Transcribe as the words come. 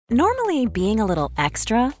Normally, being a little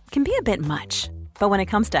extra can be a bit much, but when it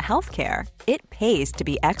comes to healthcare, it pays to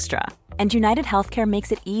be extra. And United Healthcare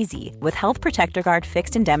makes it easy with Health Protector Guard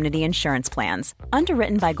fixed indemnity insurance plans.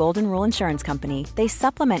 Underwritten by Golden Rule Insurance Company, they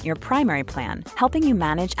supplement your primary plan, helping you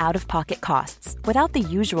manage out-of-pocket costs without the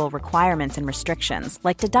usual requirements and restrictions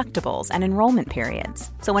like deductibles and enrollment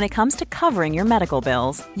periods. So when it comes to covering your medical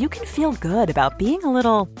bills, you can feel good about being a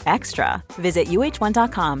little extra. Visit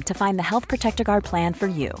uh1.com to find the Health Protector Guard plan for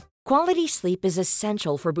you. Quality sleep is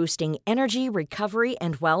essential for boosting energy, recovery,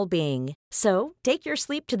 and well-being. So, take your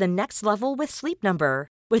sleep to the next level with Sleep Number.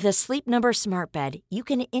 With a Sleep Number smart bed, you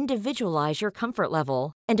can individualize your comfort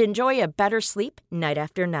level and enjoy a better sleep night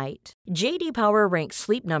after night. J.D. Power ranks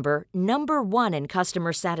Sleep Number number 1 in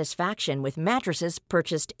customer satisfaction with mattresses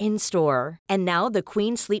purchased in-store. And now the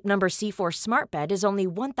Queen Sleep Number C4 smart bed is only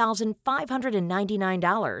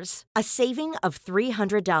 $1,599, a saving of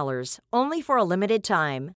 $300, only for a limited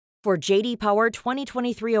time. For JD Power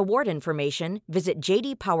 2023 award information, visit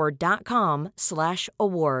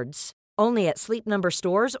jdpower.com/awards. Only at Sleep Number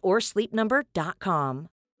stores or sleepnumber.com.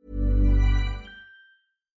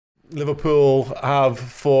 Liverpool have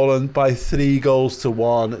fallen by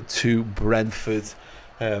 3-1 to Brentford.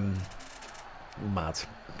 Mad.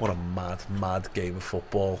 What a mad game of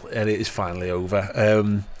football. And it is finally over.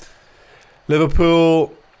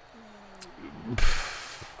 Liverpool...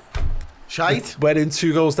 Shite. Went in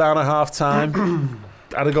 2 goals down at half time.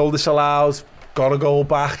 Had a goal disallowed. Got a goal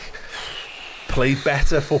back. Played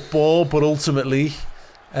better football, but ultimately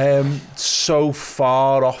so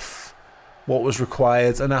far off what was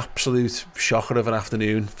required. An absolute shocker of an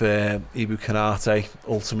afternoon for Ibu Kanate.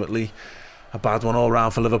 Ultimately, a bad one all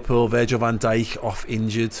round for Liverpool. Virgil van Dijk off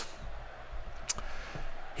injured.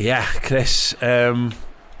 Yeah, Chris.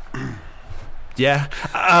 Yeah.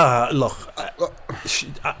 Look.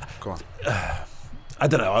 Go on. I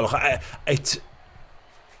don't know. Look, I've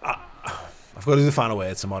got to do the final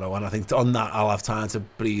word tomorrow, and I think on that I'll have time to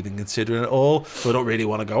breathe and consider it all. So I don't really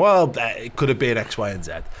want to go, well, it could have been X, Y, and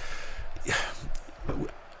Z.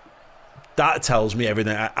 That tells me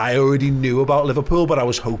everything I already knew about Liverpool, but I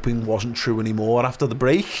was hoping wasn't true anymore after the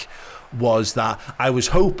break. Was that I was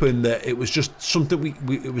hoping that it was just something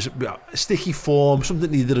it was a sticky form,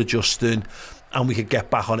 something needed adjusting, and we could get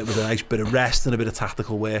back on it with a nice bit of rest and a bit of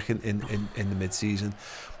tactical work in the mid-season.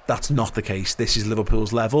 That's not the case. This is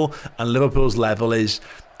Liverpool's level, and Liverpool's level is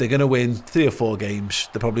they're going to win 3 or 4 games.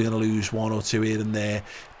 They're probably going to lose 1 or 2 here and there.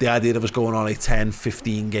 The idea of us going on a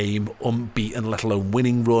 10-15 game unbeaten, let alone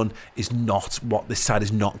winning run, is not what this side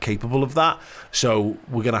is not capable of that. So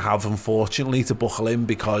we're going to have, unfortunately, to buckle in,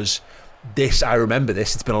 because this, I remember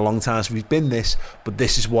this, it's been a long time since we've been this, but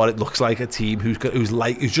this is what it looks like, a team who's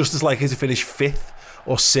just as likely to finish 5th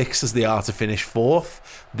or 6th as they are to finish 4th.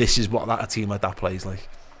 This is what a team like that plays like.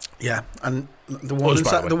 Yeah, and the warning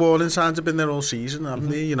signs have been there all season, haven't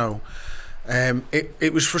they? You know,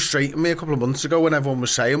 it was frustrating me a couple of months ago when everyone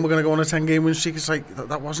was saying we're going to go on a 10-game win streak. It's like,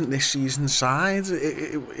 that wasn't this season's side.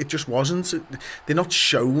 It just wasn't. They're not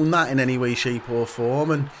shown that in any way, shape or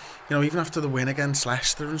form. And, you know, even after the win against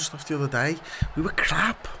Leicester and stuff the other day, we were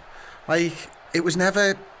crap. Like, it was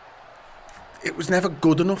never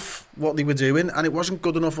good enough what they were doing, and it wasn't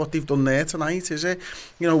good enough what they've done there tonight, is it?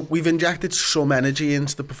 You know, we've injected some energy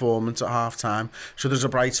into the performance at half-time, so there's a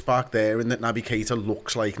bright spark there in that Naby Keita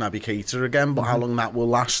looks like Naby Keita again, but how long that will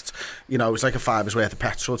last, you know, it's like a fiver's worth of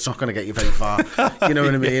petrol. It's not going to get you very far. You know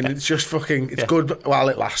what I mean? It's just it's good while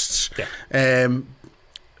it lasts. Yeah.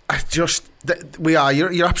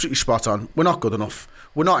 You're absolutely spot on. We're not good enough.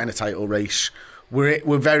 We're not in a title race.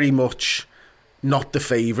 We're very much not the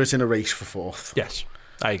favourite in a race for 4th. Yes,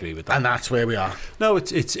 I agree with that. And that's where we are. No,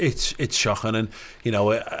 it's shocking, and you know,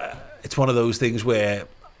 it's one of those things where,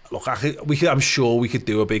 look, I'm sure we could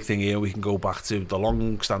do a big thing here. We can go back to the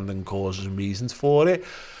long-standing causes and reasons for it,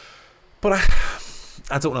 but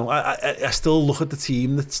I don't know. I still look at the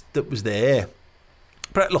team that was there.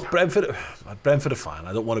 Look, Brentford are fine.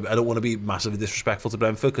 I don't want to be massively disrespectful to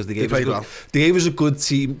Brentford, because they gave us a good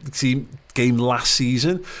team game last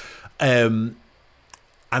season.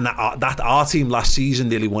 And that our team last season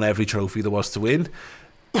nearly won every trophy there was to win.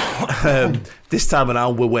 This time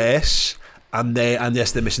around we're worse, and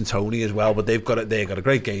yes, they're missing Tony as well, but they've got a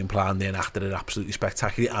great game plan. They enacted it absolutely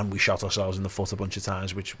spectacularly, and we shot ourselves in the foot a bunch of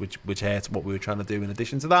times, which hurt what we were trying to do in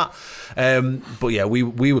addition to that. But yeah,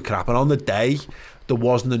 we were crap, and on the day there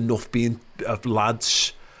wasn't enough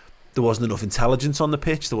lads. There wasn't enough intelligence on the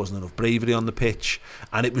pitch. There wasn't enough bravery on the pitch,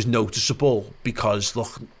 and it was noticeable because,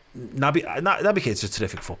 look, Naby Keita's a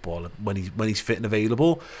terrific footballer when he's fit and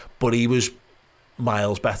available, but he was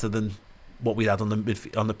miles better than what we had on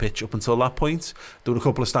the pitch up until that point. There were a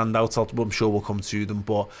couple of standouts. I'm sure we'll come to them,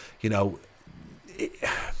 but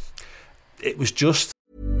it was just.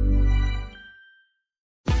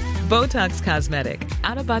 Botox Cosmetic,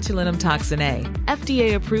 out of botulinum toxin A,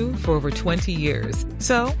 FDA approved for over 20 years.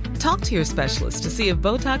 So, talk to your specialist to see if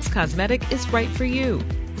Botox Cosmetic is right for you.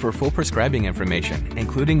 For full prescribing information,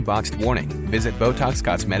 including boxed warning, visit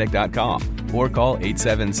BotoxCosmetic.com or call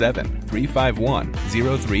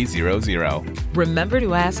 877-351-0300. Remember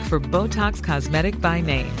to ask for Botox Cosmetic by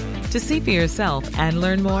name. To see for yourself and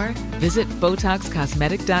learn more, visit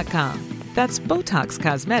BotoxCosmetic.com. That's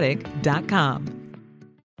BotoxCosmetic.com.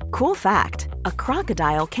 Cool fact, a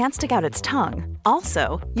crocodile can't stick out its tongue.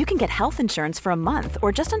 Also, you can get health insurance for a month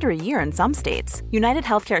or just under a year in some states. United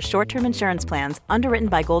Healthcare short-term insurance plans, underwritten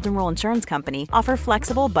by Golden Rule Insurance Company, offer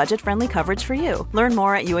flexible, budget-friendly coverage for you. Learn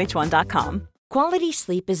more at UH1.com. Quality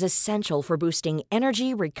sleep is essential for boosting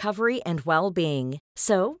energy, recovery, and well-being.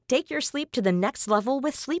 So, take your sleep to the next level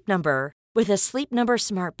with Sleep Number. With a Sleep Number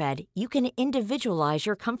smart bed, you can individualize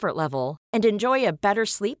your comfort level and enjoy a better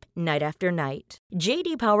sleep night after night.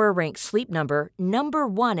 J.D. Power ranks Sleep Number number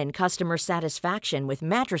 1 in customer satisfaction with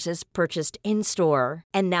mattresses purchased in-store.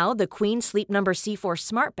 And now the Queen Sleep Number C4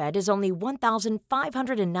 smart bed is only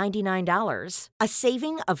 $1,599, a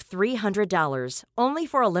saving of $300, only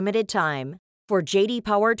for a limited time. For J.D.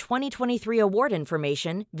 Power 2023 award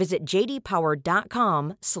information, visit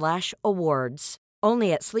jdpower.com/awards.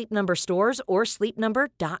 Only at Sleep Number stores or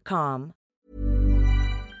sleepnumber.com.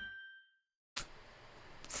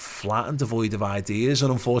 Flat and devoid of ideas,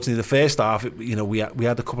 and unfortunately the first half, we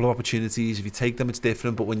had a couple of opportunities. If you take them, it's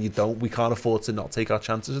different, but when you don't, we can't afford to not take our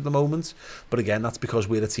chances at the moment. But again, that's because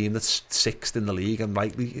we're a team that's 6th in the league, and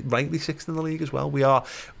rightly 6th in the league as well. We are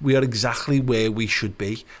exactly where we should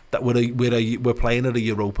be. That we're playing at a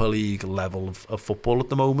Europa League level of football at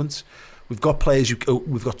the moment. We've got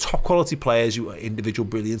we've got top quality players who individual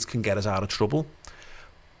brilliance can get us out of trouble.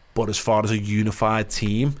 But as far as a unified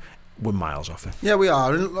team, we're miles off it. Yeah, we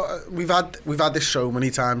are. And we've had this so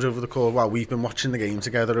many times over the course. Well, we've been watching the game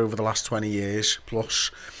together over the last 20 years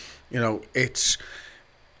plus. You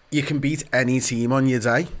can beat any team on your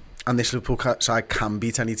day. And this Liverpool side can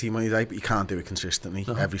beat any team on your day, but you can't do it consistently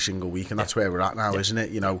every single week, and that's where we're at now, isn't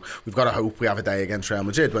it? We've got to hope we have a day against Real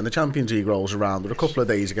Madrid when the Champions League rolls around, or a couple of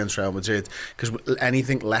days against Real Madrid, because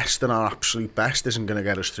anything less than our absolute best isn't going to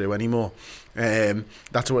get us through anymore.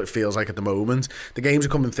 That's what it feels like at the moment. The games are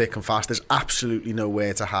coming thick and fast. There's absolutely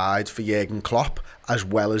nowhere to hide for Jurgen Klopp, as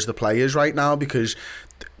well as the players right now, because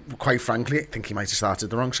quite frankly, I think he might have started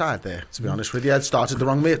the wrong side there, to be honest with you. Started the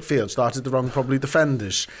wrong midfield, started the wrong probably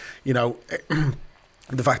defenders. The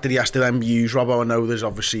fact that he has to then use Robbo, I know there's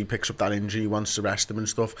obviously picks up that injury, wants to rest him and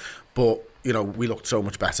stuff, but we looked so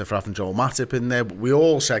much better for having Joel Matip in there. But we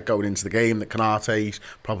all said going into the game that Konate's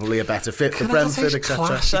probably a better fit for Brentford,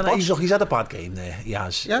 etc. He's had a bad game there. He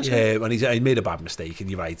has. And he made a bad mistake. And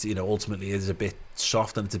you're right. Ultimately, it's a bit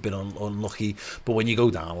soft and it's a bit unlucky. But when you go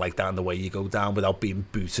down like that, and the way you go down without being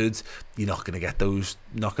booted, you're not going to get those.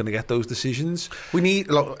 Decisions. We need.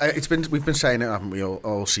 Look, we've been saying it, haven't we,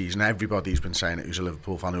 all season? Everybody's been saying it. Who's a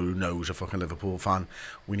Liverpool fan, who knows a fucking Liverpool fan?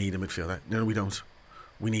 We need a midfielder. No, we don't.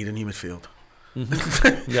 We need a new midfield.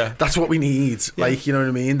 Mm-hmm. Yeah, that's what we need. Yeah. You know what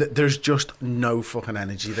I mean? There's just no fucking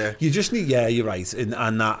energy there. You just need. Yeah, you're right,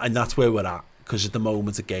 and that's where we're at. Because at the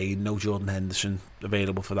moment, again, no Jordan Henderson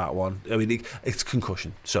available for that one. I mean, it's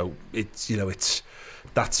concussion, so it's you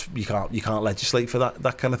can't legislate for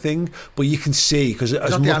that kind of thing. But you can see because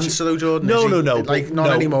as not much the answer though, Jordan. No,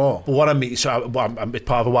 not anymore. But what I mean, part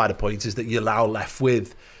of a wider point is that you're now left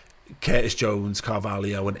with Curtis Jones,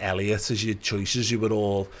 Carvalho, and Elliott as your choices. You were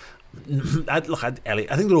all. Elliott.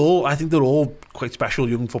 I think they're all quite special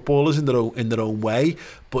young footballers in their own way,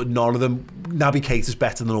 but none of them. Naby Keita's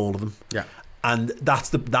better than all of them. Yeah, and that's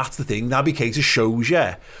the thing. Naby Keita shows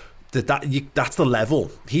you that's the level.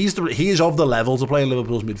 He is of the level to play in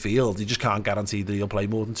Liverpool's midfield. You just can't guarantee that he'll play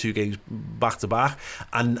more than 2 games back to back,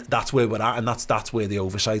 and that's where we're at, and that's where the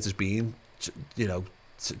oversight has been.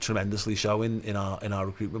 Tremendously showing in our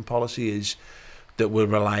recruitment policy is that we're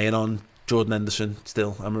relying on Jordan Henderson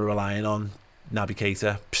still, and we're relying on Naby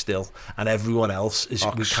Keita still, and everyone else is.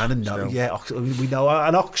 We kind of know, still. Yeah. We know,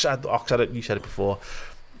 and Ox had it. You said it before.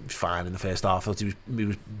 He was fine in the first half. I thought he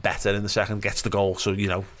was better in the second. Gets the goal, so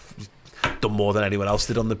done more than anyone else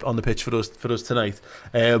did on the pitch for us tonight.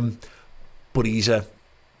 But he's a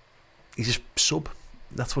sub.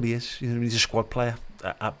 That's what he is. He's a squad player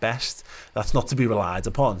at best. That's not to be relied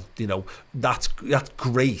upon. That's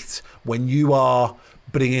great when you are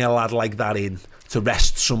bringing a lad like that in to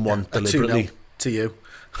rest someone deliberately. To you.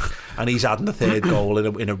 and he's adding the third goal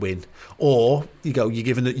in a win. Or you're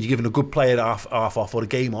giving a good player half off or a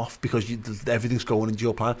game off because everything's going into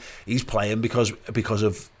your plan. He's playing because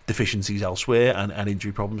of deficiencies elsewhere and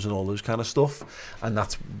injury problems and all those kind of stuff, and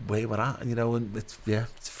that's where we're at. And it's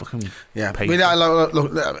fucking painful. I mean,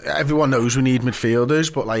 look, everyone knows we need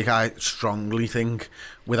midfielders, but I strongly think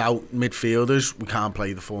without midfielders we can't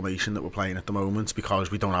play the formation that we're playing at the moment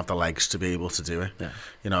because we don't have the legs to be able to do it.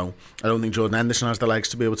 I don't think Jordan Henderson has the legs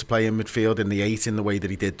to be able to play in midfield in the 8 in the way that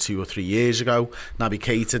he did 2 or 3 years ago. Naby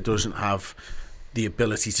Keita doesn't have the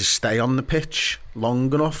ability to stay on the pitch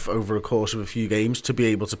long enough over a course of a few games to be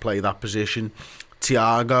able to play that position.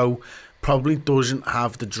 Thiago probably doesn't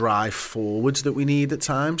have the drive forwards that we need at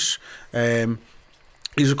times.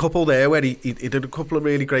 There's a couple there where he did a couple of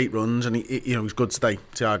really great runs, and he's good today.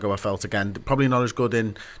 Thiago, I felt again, probably not as good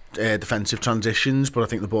in defensive transitions, but I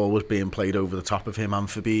think the ball was being played over the top of him and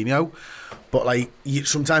Fabinho. But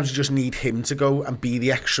sometimes you just need him to go and be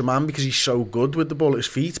the extra man because he's so good with the ball at his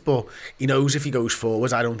feet. But he knows if he goes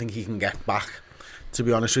forwards, I don't think he can get back, to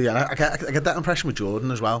be honest with you. And I get that impression with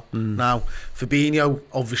Jordan as well. Now, Fabinho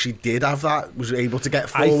obviously did have that, was able to get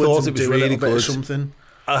forwards and do a little bit of something.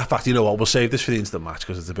 In fact, you know what? We'll save this for the instant match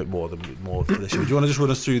because it's a bit more for this. Do you want to just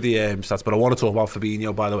run us through the stats? But I want to talk about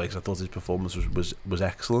Fabinho, by the way, because I thought his performance was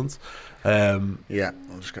excellent. I'll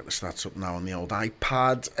just get the stats up now on the old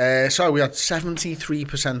iPad. So we had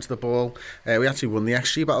 73% of the ball. We actually won the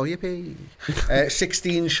XG battle, yippee.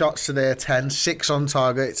 16 shots to their 10, 6 on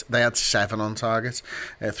target. They had 7 on target.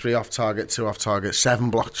 3 off target, 2 off target, 7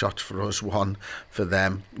 blocked shots for us, 1 for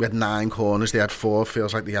them. We had 9 corners. They had 4.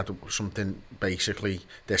 Feels like they had something basically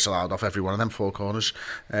disallowed off every one of them 4 corners.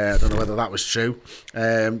 I don't know whether that was true.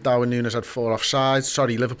 Darwin Núñez had 4 offsides.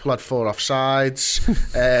 Sorry, Liverpool had 4 offsides.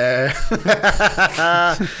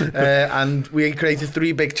 And we created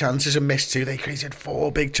 3 big chances and missed 2. They created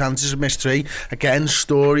 4 big chances and missed 3. Again,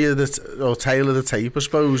 tale of the tape, I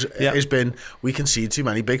suppose, has been we concede too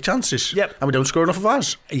many big chances. And we don't score enough of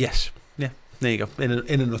ours. Yes. There you go.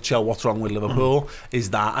 In a nutshell, what's wrong with Liverpool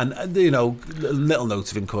is that, and little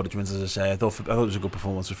note of encouragement, as I say. I thought it was a good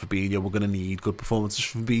performance for Fabinho. We're going to need good performances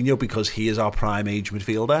from Fabinho because he is our prime age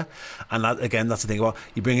midfielder, and that's the thing about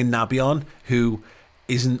you bring in Naby on, who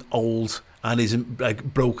isn't old and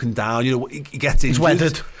isn't broken down. He gets injured. He's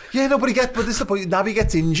weathered. But this is the point. Naby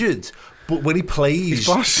gets injured. But when he plays,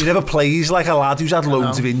 he never plays like a lad who's had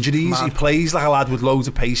loads of injuries. He plays like a lad with loads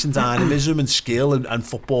of patience, dynamism and skill and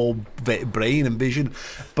football brain and vision.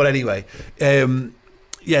 But anyway, the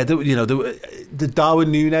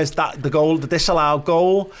Darwin Núñez, the disallowed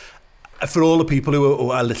goal, for all the people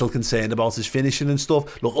who are a little concerned about his finishing and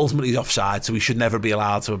stuff, look, ultimately he's offside, so he should never be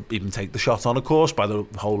allowed to even take the shot on, of course, by the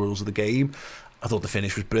whole rules of the game. I thought the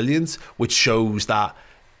finish was brilliant, which shows that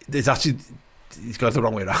there's actually... He's got it the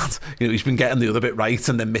wrong way around. He's been getting the other bit right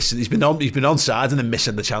and then missing. He's been onside and then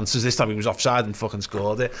missing the chances. This time he was offside and fucking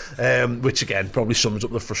scored it, which again probably sums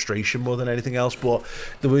up the frustration more than anything else. But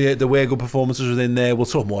the way good performances within there, we'll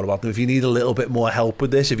talk more about them. If you need a little bit more help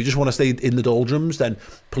with this, if you just want to stay in the doldrums, then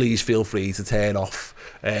please feel free to turn off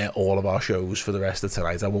all of our shows for the rest of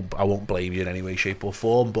tonight. I won't blame you in any way, shape or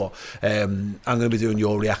form. But I'm going to be doing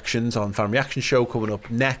your reactions on Fan Reaction Show coming up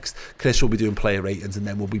next. Chris will be doing player ratings, and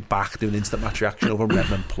then we'll be back doing instant match reaction over on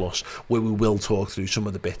Redmen Plus, where we will talk through some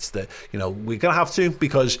of the bits that we're gonna have to,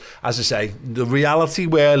 because as I say, the reality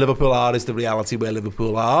where Liverpool are is the reality where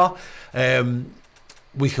Liverpool are.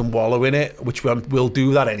 We can wallow in it, which we'll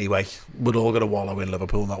do that anyway. We're all going to wallow in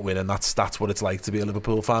Liverpool not winning. That's what it's like to be a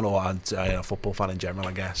Liverpool fan or a football fan in general,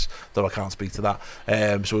 I guess. Though I can't speak to that.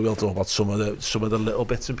 So we will talk about some of the little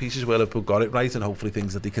bits and pieces where Liverpool got it right, and hopefully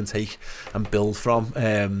things that they can take and build from.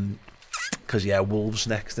 Because Wolves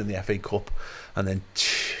next in the FA Cup, and then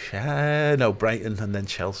Brighton, and then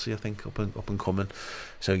Chelsea, I think, up and coming.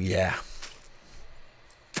 So yeah.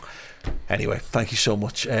 Anyway, thank you so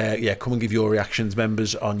much. Come and give your reactions,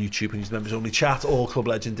 members on YouTube, and use members only chat. All Club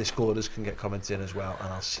Legend Discorders can get comments in as well, and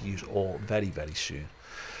I'll see you all very, very soon.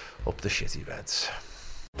 Up the shitty beds.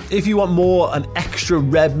 If you want more, an extra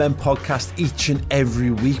Redmen podcast each and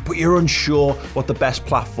every week, but you're unsure what the best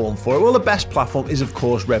platform for it, well, the best platform is, of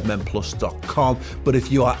course, redmenplus.com. But if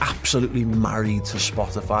you are absolutely married to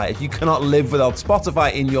Spotify, if you cannot live without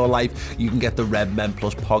Spotify in your life, you can get the Redmen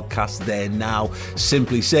Plus podcast there now.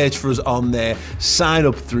 Simply search for us on there, sign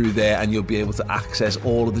up through there, and you'll be able to access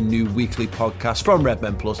all of the new weekly podcasts from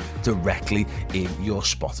Redmen Plus directly in your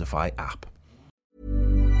Spotify app.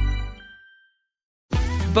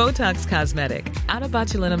 Botox Cosmetic, out of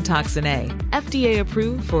botulinum toxin A, FDA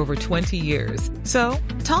approved for over 20 years. So,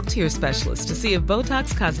 talk to your specialist to see if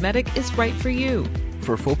Botox Cosmetic is right for you.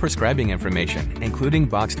 For full prescribing information, including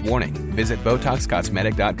boxed warning, visit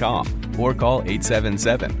BotoxCosmetic.com or call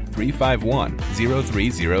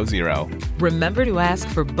 877-351-0300. Remember to ask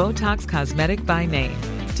for Botox Cosmetic by name.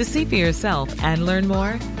 To see for yourself and learn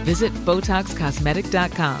more, visit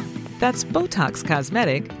BotoxCosmetic.com. That's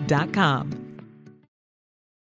BotoxCosmetic.com.